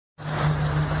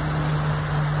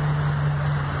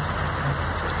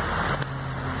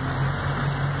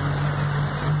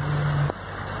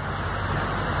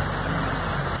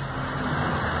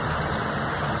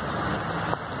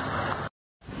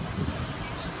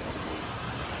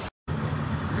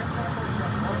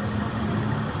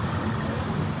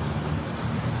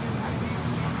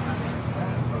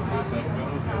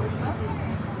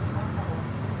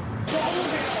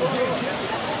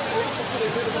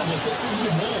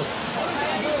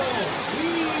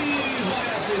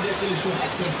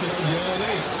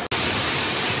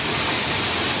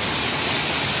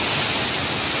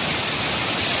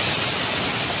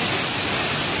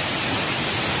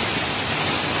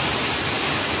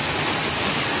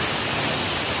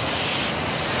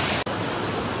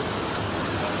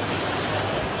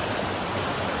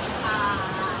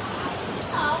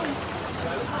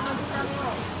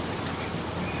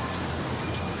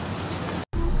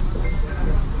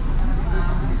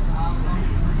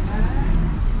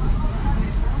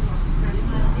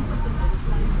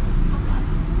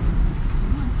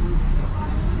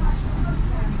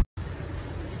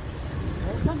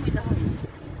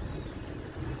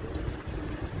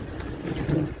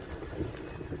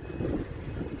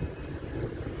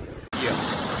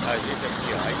A gente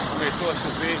aqui, ó, aí começou a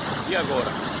chover e agora?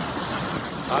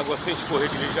 A água sem escorrer,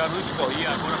 que já não escorria,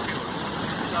 agora piorou,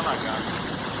 está alagado.